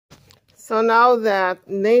So now that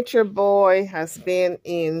Nature Boy has been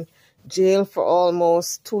in jail for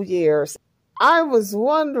almost 2 years, I was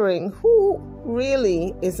wondering who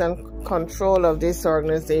really is in control of this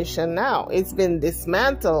organization now. It's been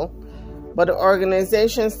dismantled, but the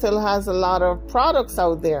organization still has a lot of products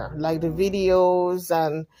out there, like the videos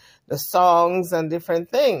and the songs and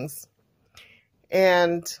different things.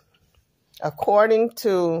 And according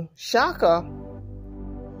to Shaka,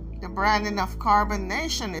 the branding of Carbon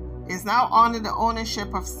Nation is now under the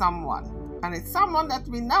ownership of someone. And it's someone that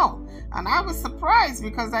we know. And I was surprised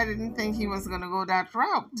because I didn't think he was going to go that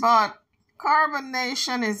route. But Carbon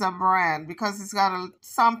Nation is a brand because it's got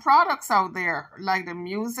some products out there, like the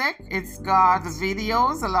music. It's got the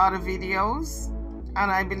videos, a lot of videos. And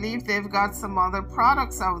I believe they've got some other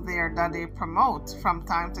products out there that they promote from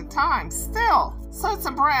time to time still. So it's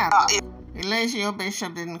a brand. Elijah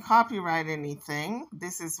Bishop didn't copyright anything.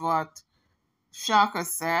 This is what Shaka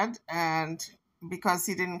said. And because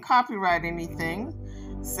he didn't copyright anything,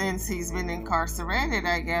 since he's been incarcerated,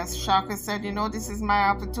 I guess, Shaka said, you know, this is my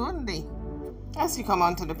opportunity. As you come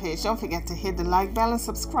onto the page, don't forget to hit the like bell and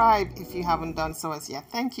subscribe if you haven't done so as yet.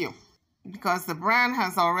 Thank you. Because the brand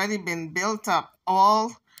has already been built up.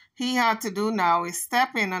 All he had to do now is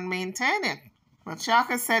step in and maintain it. But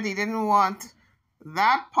Shaka said he didn't want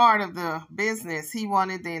that part of the business. He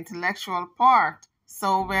wanted the intellectual part.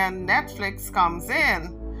 So when Netflix comes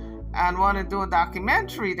in and want to do a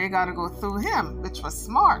documentary, they got to go through him, which was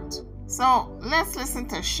smart. So let's listen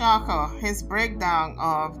to Shaka, his breakdown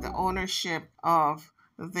of the ownership of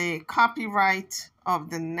the copyright of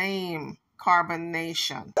the name Carbon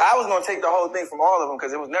Nation. I was going to take the whole thing from all of them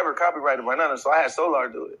because it was never copyrighted by none of them, so I had Solar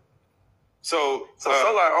do it. So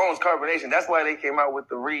Solar owns Carbon Nation. That's why they came out with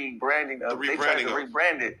the rebranding. They tried to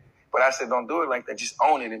rebrand it, but I said don't do it like that. Just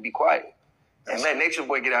own it and be quiet. And let Nature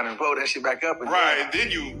Boy get out and blow that shit back up. Right,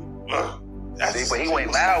 then you... but he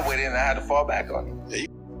went loud with it and I had to fall back on it.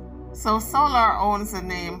 So Solar owns the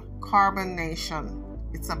name Carbon Nation.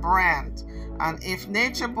 It's a brand. And if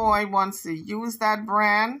Nature Boy wants to use that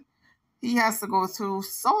brand, he has to go through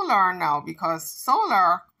Solar now because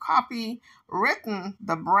Solar copywritten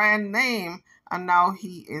the brand name and now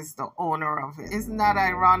he is the owner of it. Isn't that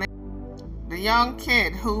ironic? The young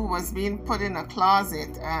kid who was being put in a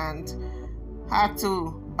closet and had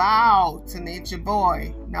to bow to Nature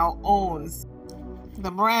Boy now owns the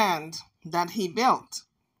brand that he built.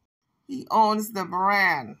 He owns the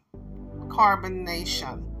brand Carbon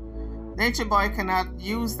Nation. Nature Boy cannot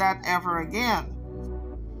use that ever again.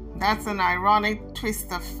 That's an ironic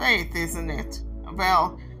twist of fate, isn't it?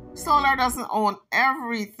 Well, Solar doesn't own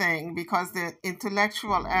everything because the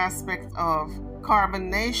intellectual aspect of Carbon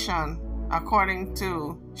Nation, according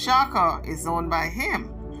to Shaka, is owned by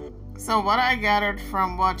him. So what I gathered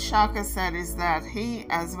from what Shaka said is that he,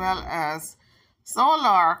 as well as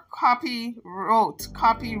Solar,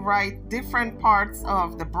 copyright different parts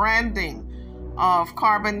of the branding of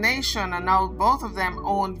Carbon Nation, and now both of them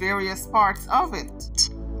own various parts of it.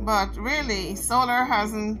 But really, Solar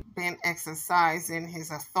hasn't been exercising his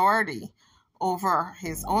authority over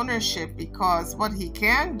his ownership because what he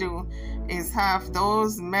can do is have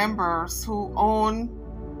those members who own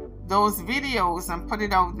those videos and put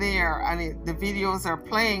it out there, and the videos are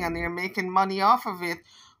playing and they're making money off of it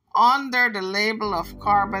under the label of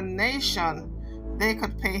Carbon Nation. They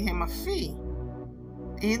could pay him a fee.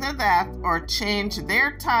 Either that or change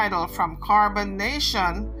their title from Carbon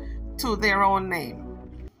Nation to their own name.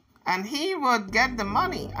 And he would get the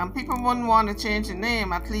money, and people wouldn't want to change the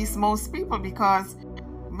name, at least most people, because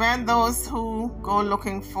when those who go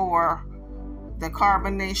looking for the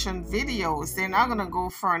Carbon Nation videos, they're not going to go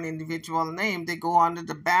for an individual name. They go under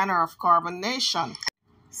the banner of Carbon Nation.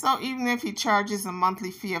 So even if he charges a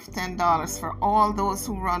monthly fee of $10 for all those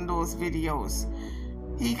who run those videos,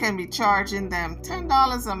 he can be charging them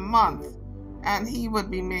 $10 a month, and he would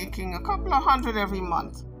be making a couple of hundred every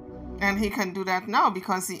month. And he can do that now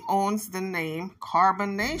because he owns the name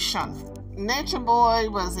Carbon Nation. Nature Boy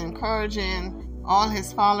was encouraging all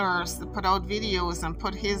his followers to put out videos and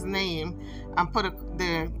put his name and put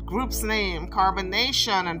the group's name, Carbon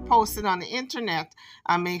Nation, and post it on the internet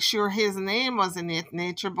and make sure his name was in it,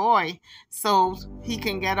 Nature Boy, so he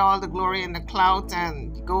can get all the glory and the clout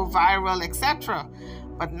and go viral, etc.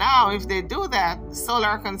 But now if they do that,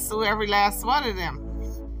 Solar can sue every last one of them.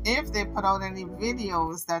 If they put out any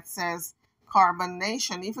videos that says Carbon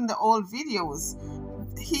Nation, even the old videos,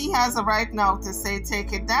 he has a right now to say,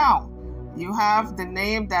 take it down. You have the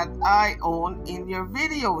name that I own in your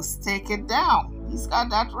videos. Take it down. He's got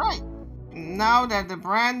that right. Now that the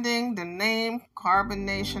branding, the name Carbon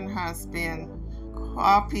Nation has been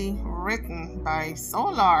copywritten by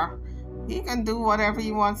Solar, He can do whatever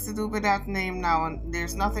he wants to do with that name now, and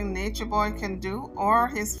there's nothing Nature Boy can do or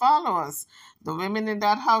his followers. The women in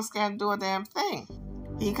that house can't do a damn thing.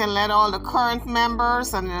 He can let all the current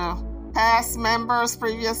members and the past members,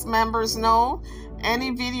 previous members know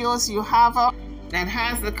any videos you have up that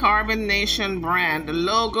has the Carbon Nation brand, the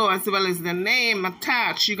logo as well as the name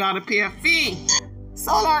attached, you gotta pay a fee.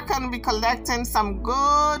 Solar can be collecting some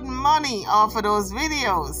good money off of those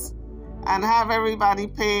videos and have everybody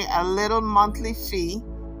pay a little monthly fee.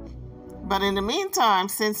 But in the meantime,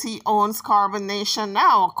 since he owns Carbon Nation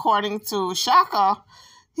now, according to Shaka,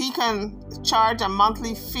 he can charge a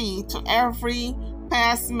monthly fee to every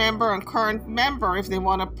past member and current member if they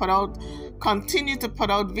want to continue to put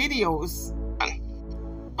out videos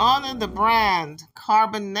under the brand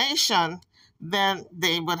Carbon Nation. Then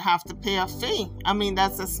they would have to pay a fee. I mean,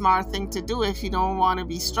 that's a smart thing to do if you don't want to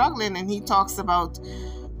be struggling. And he talks about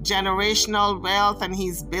generational wealth and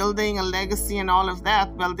he's building a legacy and all of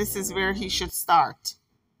that. Well, this is where he should start.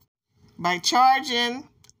 By charging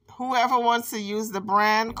whoever wants to use the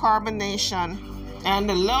brand Carbon Nation and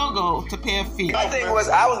the logo to pay a fee. My thing was,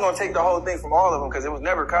 I was going to take the whole thing from all of them because it was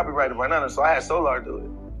never copyrighted by none of them, so I had Solar do it.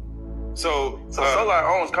 So Solar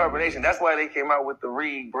owns Carbon Nation. That's why they came out with the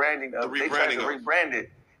rebranding. They tried to rebrand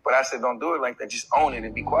it, but I said, don't do it like that. Just own it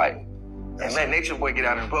and be quiet. And let Nature Boy get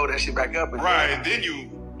out and blow that shit back up. And then you...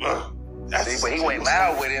 but he went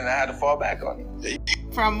loud with it and I had to fall back on it.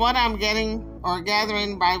 From what I'm getting or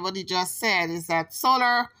gathering by what he just said is that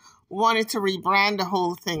Solar wanted to rebrand the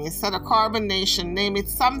whole thing. Instead of Carbon Nation, name it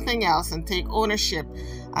something else and take ownership.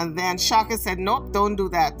 And then Shaka said, nope, don't do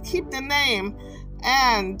that. Keep the name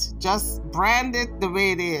and just brand it the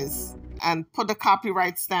way it is and put the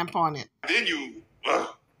copyright stamp on it. Then you...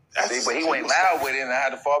 but he went loud with it and I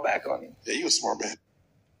had to fall back on it. Yeah, you a smart man.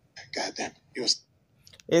 Goddamn.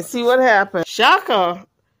 And see what happened. Shaka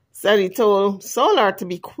said he told Solar to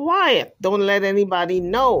be quiet. Don't let anybody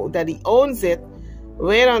know that he owns it.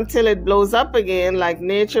 Wait until it blows up again, like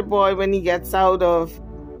Nature Boy when he gets out of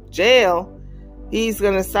jail. He's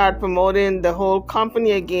going to start promoting the whole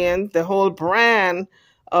company again, the whole brand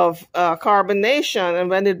of Carbon Nation. And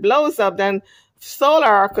when it blows up, then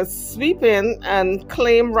Solar could sweep in and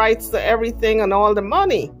claim rights to everything and all the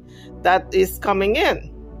money that is coming in.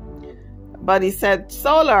 But he said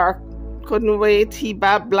Solar couldn't wait. He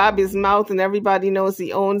blabbed his mouth and everybody knows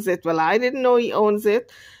he owns it. Well, I didn't know he owns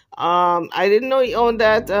it. I didn't know he owned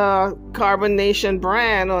that Carbon Nation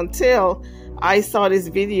brand until I saw this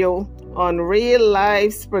video on Real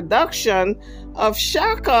Life's production of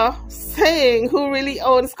Shaka saying who really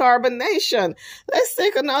owns Carbon Nation. Let's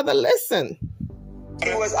take another listen.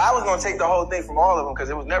 I was going to take the whole thing from all of them because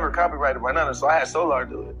it was never copyrighted by none of them, so I had Solar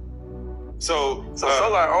do it. So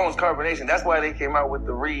Solar owns Carbon Nation. That's why they came out with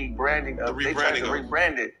the rebranding. They tried to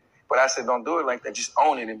rebrand it, but I said, don't do it like that. Just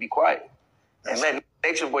own it and be quiet. And let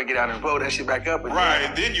Nature Boy get out and blow that shit back up.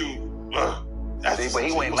 And then you... but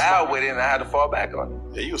he went loud with it and I had to fall back on it.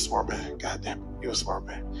 Yeah, you a smart man. Goddamn, you a smart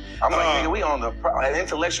man. I'm like, nigga, we own the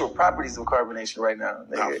intellectual properties of Carbon Nation right now.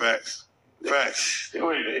 Nigga. Facts. Facts. When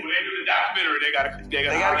they do the documentary, they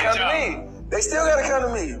gotta come to me. They still gotta come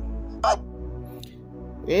to me.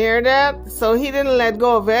 You hear that? So he didn't let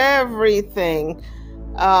go of everything.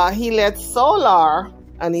 He let Solar,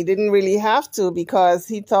 and he didn't really have to because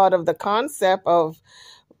he thought of the concept of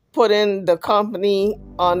putting the company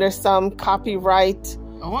under some copyright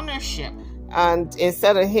ownership. And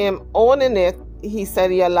instead of him owning it, he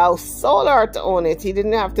said he allowed Solar to own it. He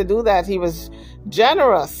didn't have to do that. He was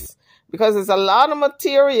generous because there's a lot of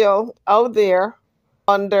material out there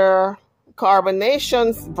under Carbon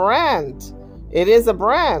Nation's brand. It is a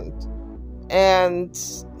brand. And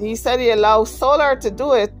he said he allowed Solar to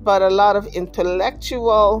do it, but a lot of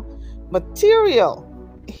intellectual material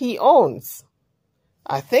he owns.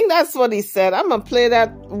 I think that's what he said. I'm going to play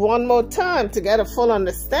that one more time to get a full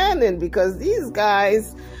understanding because these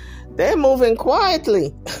guys, they're moving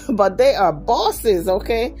quietly, but they are bosses,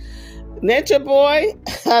 okay? Nature Boy,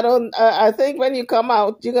 I think when you come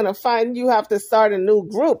out, you're going to find you have to start a new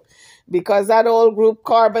group because that old group,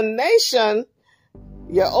 Carbon Nation,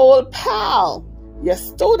 your old pal, your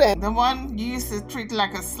student, the one you used to treat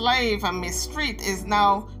like a slave and mistreat, is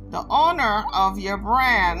now the owner of your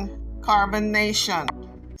brand, Carbon Nation.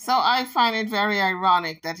 So I find it very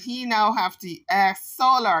ironic that he now have to ask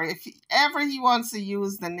Solar if ever he wants to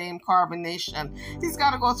use the name Carbon Nation. He's got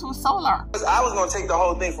to go through Solar. I was going to take the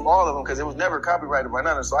whole thing from all of them because it was never copyrighted by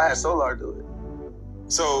none of them, so I had Solar do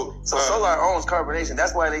it. So Solar owns Carbon Nation.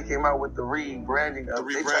 That's why they came out with the rebranding.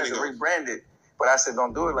 They tried to rebrand it, but I said,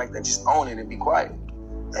 don't do it like that. Just own it and be quiet.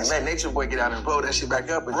 And let Nature Boy get out and blow that shit back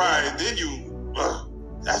up. And then you...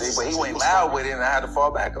 But he went loud with it, and I had to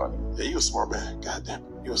fall back on him. Yeah, you a smart man. Goddamn,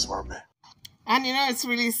 you a smart man. And you know, it's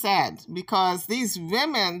really sad because these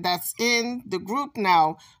women that's in the group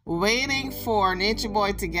now waiting for Nature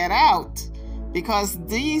Boy to get out, because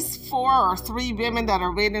these 4 or 3 women that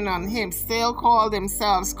are waiting on him still call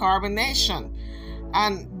themselves Carbonation.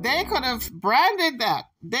 And they could have branded that.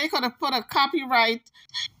 They could have put a copyright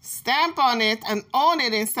stamp on it and own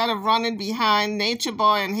it instead of running behind Nature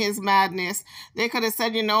Boy and his madness. They could have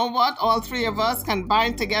said, you know what, all 3 of us can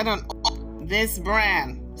bind together and own this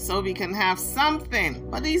brand so we can have something.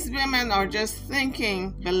 But these women are just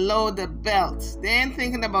thinking below the belt. They ain't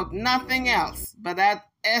thinking about nothing else but that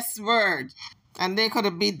S word. And they could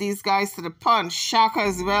have beat these guys to the punch. Shaka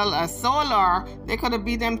as well as Solar, they could have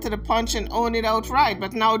beat them to the punch and own it outright.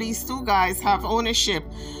 But now these 2 guys have ownership.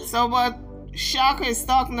 So what Shaka is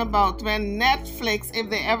talking about when Netflix, if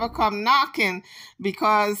they ever come knocking,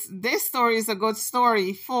 because this story is a good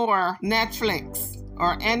story for Netflix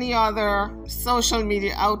or any other social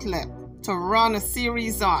media outlet to run a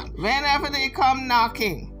series on. Whenever they come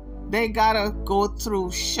knocking, they gotta go through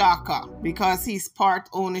Shaka because he's part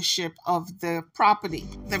ownership of the property.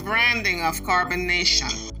 The branding of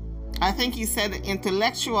Carbonation. I think he said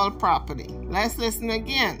intellectual property. Let's listen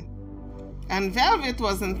again. And Velvet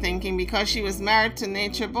wasn't thinking because she was married to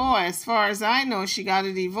Nature Boy. As far as I know, she got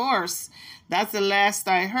a divorce. That's the last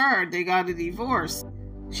I heard. They got a divorce.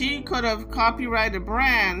 She could have copyrighted a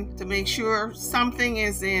brand to make sure something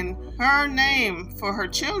is in her name for her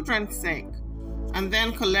children's sake, and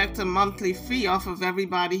then collect a monthly fee off of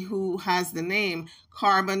everybody who has the name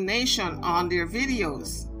Carbonation on their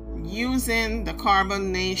videos, using the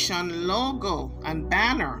Carbonation logo and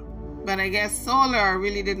banner. But I guess Solar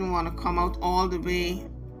really didn't want to come out all the way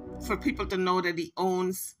for people to know that he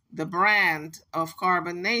owns the brand of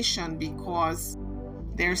Carbonation, because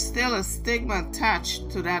there's still a stigma attached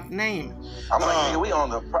to that name. I'm like, nigga, we own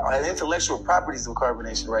the intellectual properties of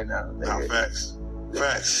Carbonation right now. Nah, facts.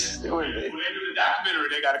 Facts. When they do the documentary,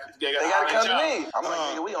 they gotta come to me. I'm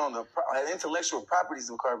like, nigga, we own the intellectual properties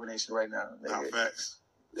of Carbonation right now. Nah, facts.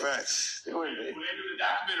 Facts. When they do the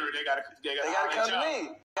documentary, they gotta come to me.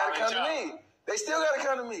 Gotta come to me. They still gotta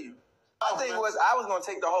come to me. My thing was, I was gonna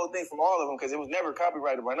take the whole thing from all of them because it was never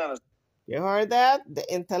copyrighted by none of them. You heard that? The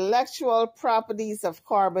intellectual properties of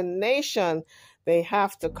Carbonation, they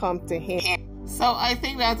have to come to him. So I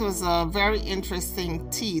think that was a very interesting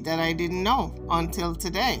tea that I didn't know until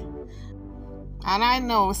today. And I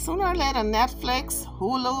know sooner or later Netflix,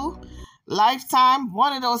 Hulu, Lifetime,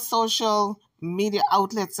 one of those social media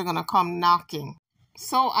outlets are going to come knocking.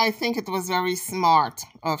 So I think it was very smart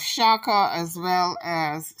of Shaka as well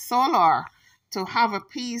as Solar to have a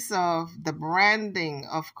piece of the branding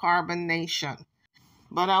of Carbonation.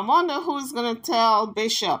 But I wonder who's going to tell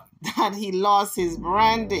Bishop that he lost his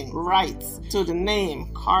branding rights to the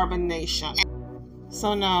name Carbonation.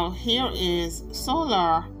 So now here is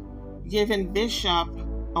Solar giving Bishop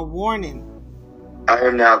a warning. I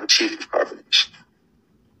am now the chief of Carbonation.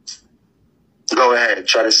 Go ahead,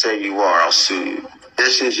 try to say you are, I'll sue you.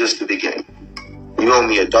 This is just the beginning. You owe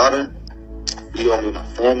me a daughter, you owe me my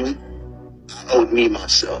family, I owed me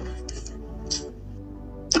myself.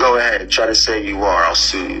 Go ahead, try to say you are, I'll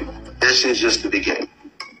sue you. This is just the beginning.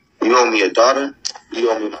 You owe me a daughter, you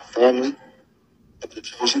owe me my family, of the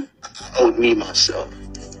chosen, I owed me myself.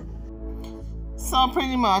 So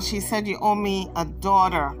pretty much he said you owe me a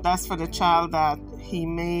daughter. That's for the child that he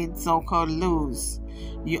made Zoka lose.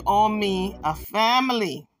 You owe me a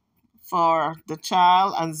family for the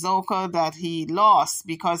child and Zoka that he lost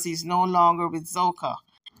because he's no longer with Zoka.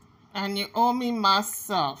 And you owe me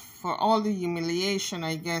myself for all the humiliation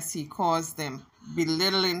I guess he caused them,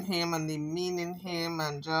 belittling him and demeaning him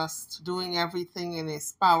and just doing everything in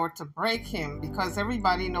his power to break him, because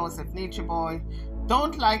everybody knows that Nature Boy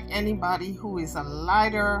don't like anybody who is a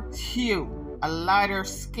lighter hue, a lighter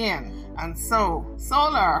skin. And so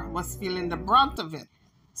Solar was feeling the brunt of it.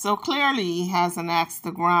 So clearly he has an axe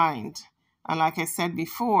to grind. And like I said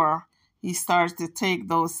before, he starts to take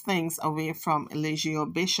those things away from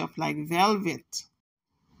Eligio Bishop like Velvet.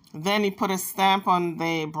 Then he put a stamp on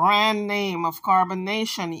the brand name of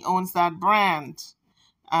Carbonation. He owns that brand.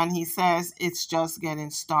 And he says it's just getting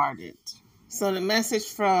started. So the message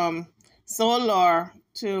from Solar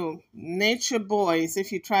to Nature Boys,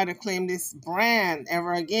 if you try to claim this brand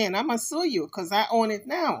ever again, I'm going to sue you because I own it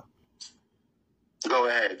now. Go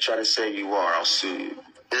ahead, try to say you are, I'll sue you.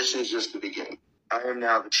 This is just the beginning. I am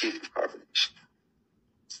now the chief of Carbonation.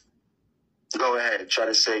 Go ahead, try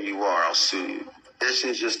to say you are, I'll sue you. This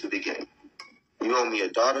is just the beginning. You owe me a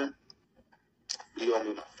daughter, you owe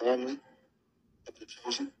me my family, of the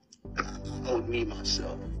chosen, I owed me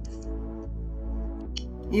myself.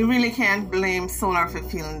 You really can't blame Solar for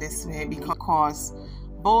feeling this way, because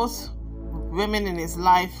both women in his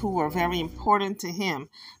life who were very important to him,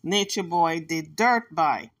 Nature Boy did dirt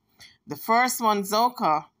by. The first one,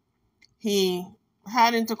 Zoka, he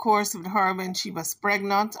had intercourse with her when she was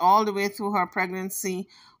pregnant, all the way through her pregnancy,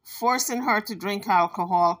 forcing her to drink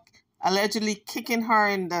alcohol, allegedly kicking her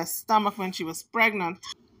in the stomach when she was pregnant,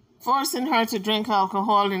 forcing her to drink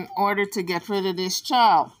alcohol in order to get rid of this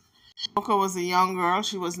child. Zoka was a young girl.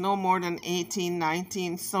 She was no more than 18,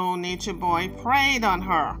 19, so Nature Boy preyed on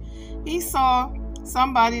her. He saw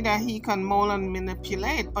somebody that he can mold and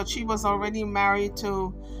manipulate, but she was already married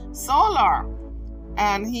to Solar,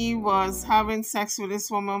 and he was having sex with this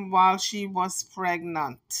woman while she was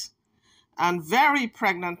pregnant, and very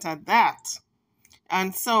pregnant at that.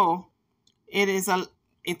 And so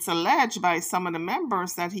it's alleged by some of the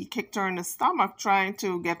members that he kicked her in the stomach trying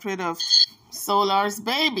to get rid of Solar's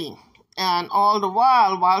baby. And all the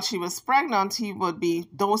while she was pregnant, he would be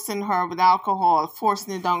dosing her with alcohol,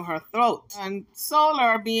 forcing it down her throat. And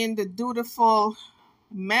Solar, being the dutiful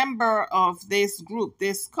member of this group,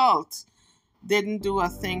 this cult, didn't do a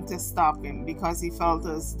thing to stop him, because he felt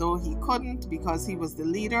as though he couldn't, because he was the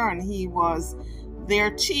leader and he was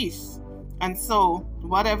their chief. And so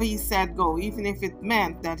whatever he said go, even if it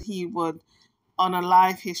meant that he would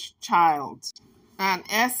unalive his child and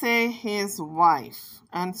essay his wife.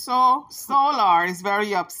 And so Solar is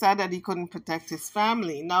very upset that he couldn't protect his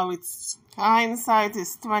family. Now it's hindsight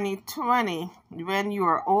is 2020 when you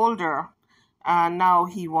are older, and now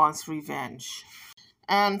he wants revenge.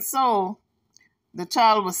 And so the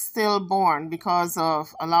child was stillborn because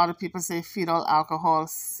of, a lot of people say, fetal alcohol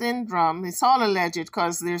syndrome. It's all alleged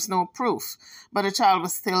because there's no proof. But the child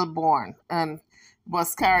was stillborn and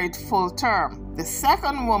was carried full term. The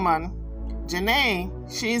second woman,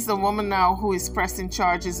 Janae, she's the woman now who is pressing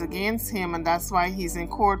charges against him, and that's why he's in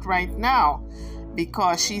court right now,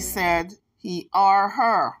 because she said he or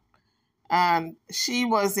her. And she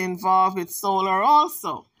was involved with Solar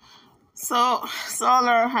also. So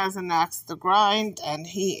Solar has an axe to grind, and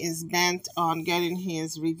he is bent on getting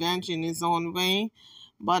his revenge in his own way.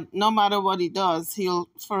 But no matter what he does, he'll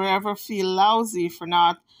forever feel lousy for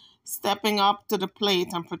not stepping up to the plate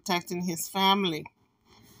and protecting his family.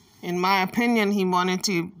 In my opinion, he wanted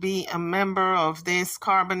to be a member of this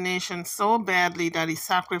Carbon Nation so badly that he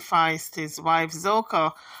sacrificed his wife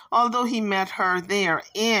Zoka. Although he met her there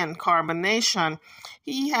in Carbon Nation,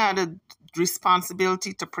 he had a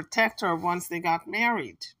responsibility to protect her once they got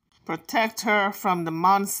married. Protect her from the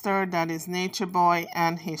monster that is Nature Boy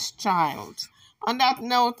and his child. On that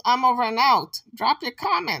note, I'm over and out. Drop your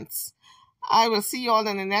comments. I will see you all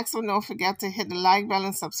in the next one. Don't forget to hit the like bell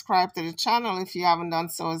and subscribe to the channel if you haven't done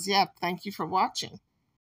so as yet. Thank you for watching.